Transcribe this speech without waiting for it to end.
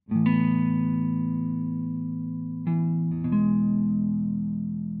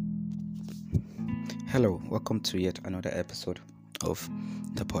Hello, welcome to yet another episode of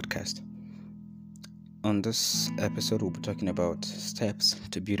the podcast. On this episode, we'll be talking about steps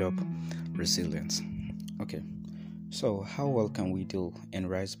to build up resilience. Okay, so how well can we deal and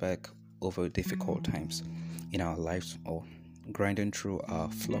rise back over difficult times in our lives or grinding through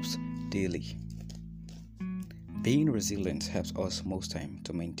our flops daily? Being resilient helps us most time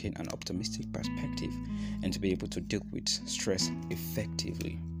to maintain an optimistic perspective and to be able to deal with stress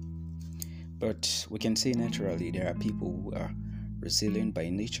effectively. But we can say naturally there are people who are resilient by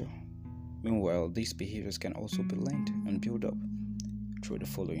nature. Meanwhile, these behaviors can also be learned and built up through the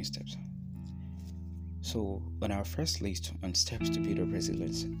following steps. So, on our first list on steps to build up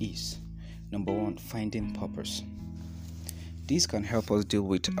resilience is number 1, finding purpose. These can help us deal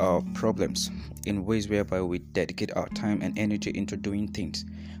with our problems in ways whereby we dedicate our time and energy into doing things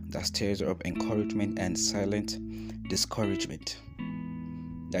that stirs up encouragement and silent discouragement.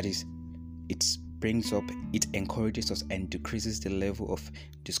 That is, it encourages us and decreases the level of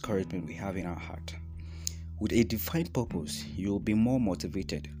discouragement we have in our heart. With a defined purpose, you will be more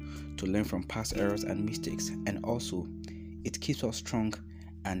motivated to learn from past errors and mistakes, and also it keeps us strong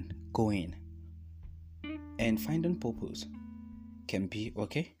and going. And finding purpose can be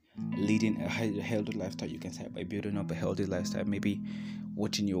leading a healthy lifestyle. You can start by building up a healthy lifestyle, maybe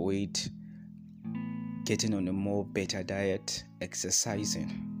watching your weight, getting on a more better diet,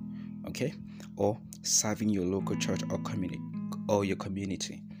 exercising, or serving your local church or community or your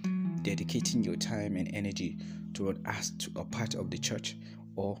community, dedicating your time and energy to a part of the church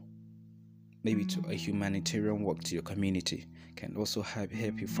or maybe to a humanitarian work to your community can also help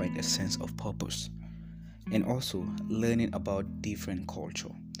you find a sense of purpose. And also learning about different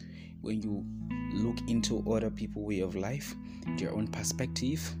culture. When you look into other people's way of life, their own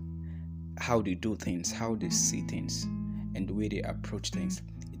perspective, how they do things, how they see things, and the way they approach things,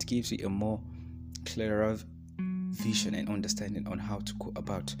 it gives you a more clearer vision and understanding on how to go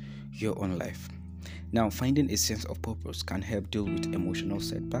about your own life. Now, finding a sense of purpose can help deal with emotional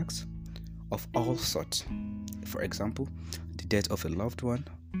setbacks of all sorts. For example, the death of a loved one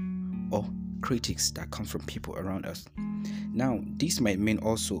or critics that come from people around us. Now, this might mean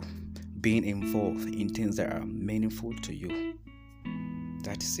also being involved in things that are meaningful to you.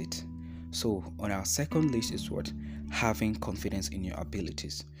 That is it. So, on our second list is what? Having confidence in your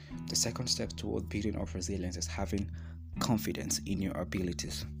abilities. The second step toward building up resilience is having confidence in your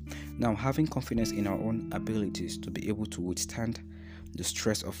abilities. Now, having confidence in our own abilities to be able to withstand the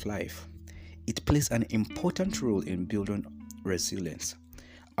stress of life, it plays an important role in building resilience.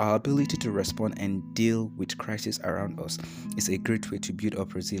 Our ability to respond and deal with crises around us is a great way to build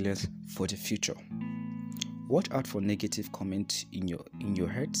up resilience for the future. Watch out for negative comments in your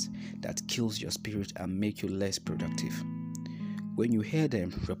heads that kills your spirit and make you less productive. When you hear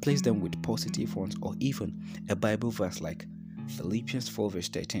them, replace them with positive ones or even a Bible verse like Philippians 4 verse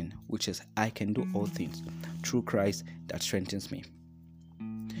 13, which is, I can do all things through Christ that strengthens me.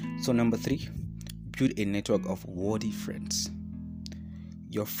 So number 3, build a network of worthy friends.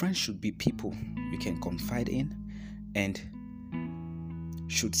 Your friends should be people you can confide in and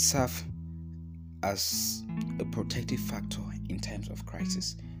should serve as a protective factor in times of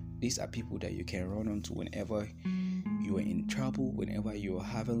crisis. These are people that you can run on to whenever you are in trouble, whenever you are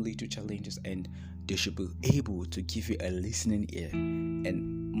having little challenges, and they should be able to give you a listening ear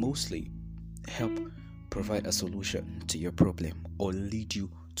and mostly help provide a solution to your problem or lead you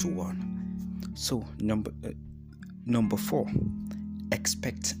to one. So number 4,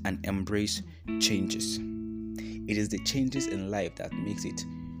 expect and embrace changes. It is the changes in life that makes it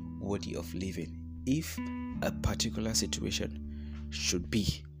worthy of living. If a particular situation should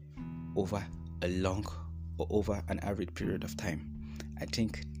be over a long or over an average period of time, I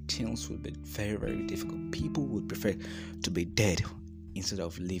think things would be very, very difficult. People would prefer to be dead instead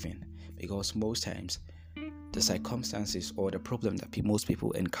of living, because most times the circumstances or the problem that most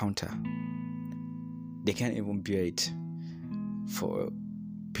people encounter, they can't even bear it for a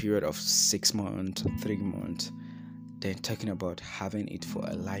period of 6 months, 3 months. Then talking about having it for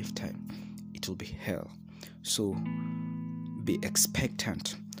a lifetime, it will be hell. So be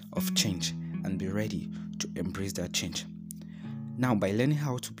expectant of change and be ready to embrace that change. Now, by learning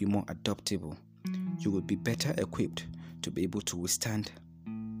how to be more adaptable, you will be better equipped to be able to withstand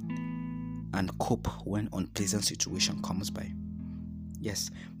and cope when unpleasant situation comes by.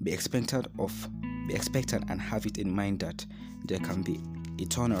 Yes, be expectant and have it in mind that there can be a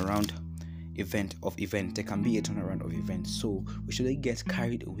turnaround of event. There can be a turnaround of events. So we shouldn't get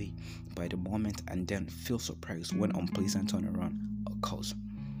carried away by the moment and then feel surprised when unpleasant turnaround occurs.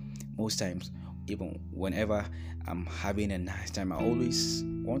 Most times Even whenever I'm having a nice time, I always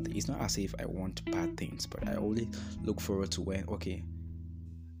want, it's not as if I want bad things, but I always look forward to when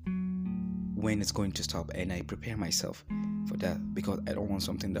it's going to stop, and I prepare myself for that, because I don't want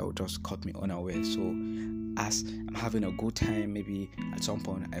something that will just cut me unaware. So as I'm having a good time, maybe at some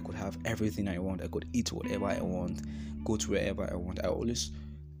point I could have everything I want, I could eat whatever I want, go to wherever I want.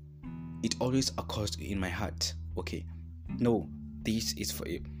 It always occurs in my heart, okay, no, this is for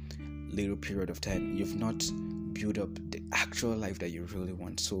a little period of time. You've not built up the actual life that you really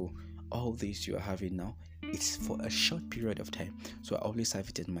want. So all this you are having now, it's for a short period of time. So I always have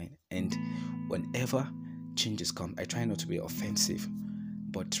it in mind, and whenever changes come, I try not to be offensive,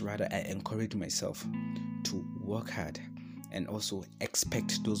 but rather I encourage myself to work hard and also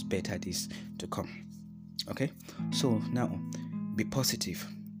expect those better days to come. Okay, so now be positive.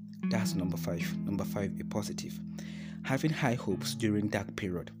 That's number 5. Number 5, be positive. Having high hopes during dark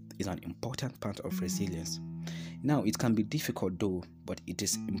period is an important part of resilience. Now, it can be difficult though, but it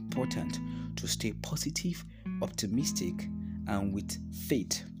is important to stay positive, optimistic, and with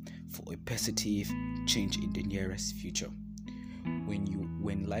faith for a positive change in the nearest future.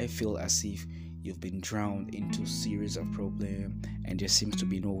 When life feels as if you've been drowned into a series of problems and there seems to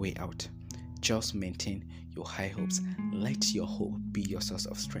be no way out, just maintain your high hopes. Let your hope be your source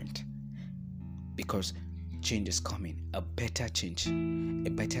of strength, because change is coming, a better change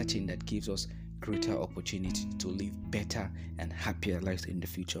that gives us greater opportunity to live better and happier lives in the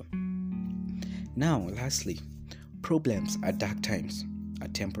future. Now, lastly, problems at dark times are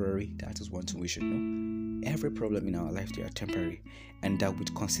temporary. That is one thing we should know. Every problem in our life, they are temporary, and that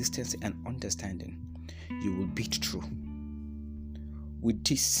with consistency and understanding, you will beat through. With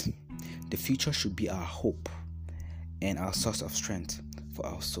this, the future should be our hope and our source of strength for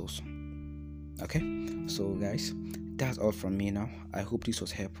our souls. Okay, so guys, that's all from me now. I hope this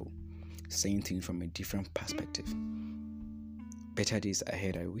was helpful, saying things from a different perspective. Better days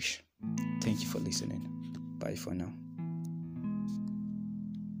ahead, I wish. Thank you for listening. Bye for now.